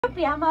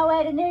Groupie on my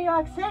way to New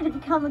York City to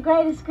become the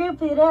greatest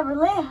groupie that ever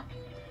lived.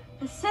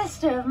 The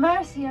sister of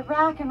mercy of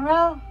rock and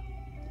roll.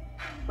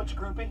 What's a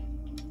groupie?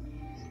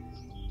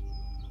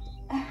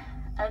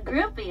 A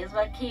groupie is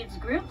what keeps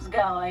groups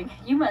going.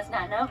 You must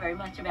not know very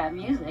much about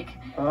music.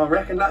 I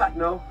reckon not,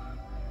 no.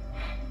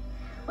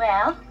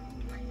 Well,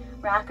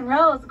 rock and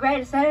roll is the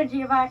greatest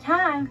energy of our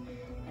time,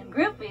 and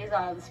groupies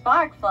are the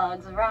spark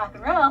plugs of rock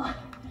and roll.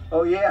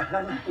 Oh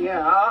yeah,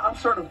 yeah, I'm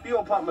sort of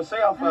fuel pump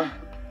myself.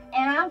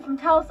 And I'm from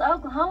Tulsa,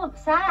 Oklahoma,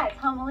 besides,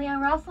 home of Leon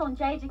Russell and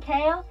JJ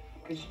Cale.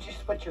 Could you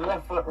just put your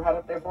left foot right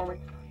up there for me?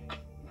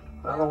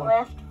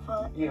 Left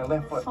foot. Yeah,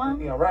 left foot.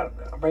 One? Yeah, right up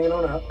there. Bring it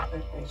on up.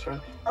 Thanks, sir.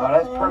 Oh,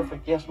 that's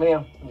perfect. Yes,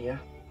 ma'am. Yeah.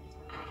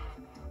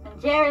 And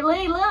Jerry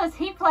Lee Lewis,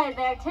 he played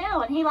there too,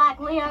 and he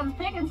liked Leon's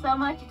picking so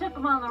much he took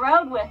him on the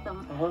road with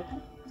him.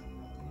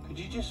 Could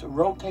you just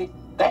rotate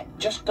that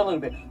just a little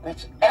bit?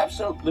 That's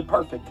absolutely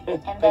perfect.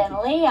 And then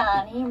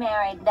Leon, he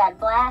married that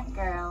black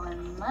girl,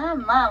 and my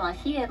mama,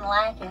 she didn't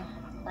like it.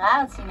 But I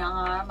don't see no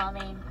harm. I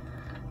mean,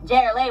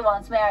 Jerry Lee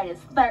once married his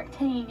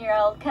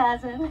 13-year-old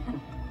cousin.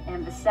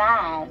 And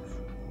besides,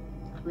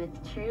 with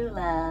true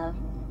love,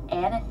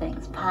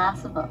 anything's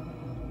possible.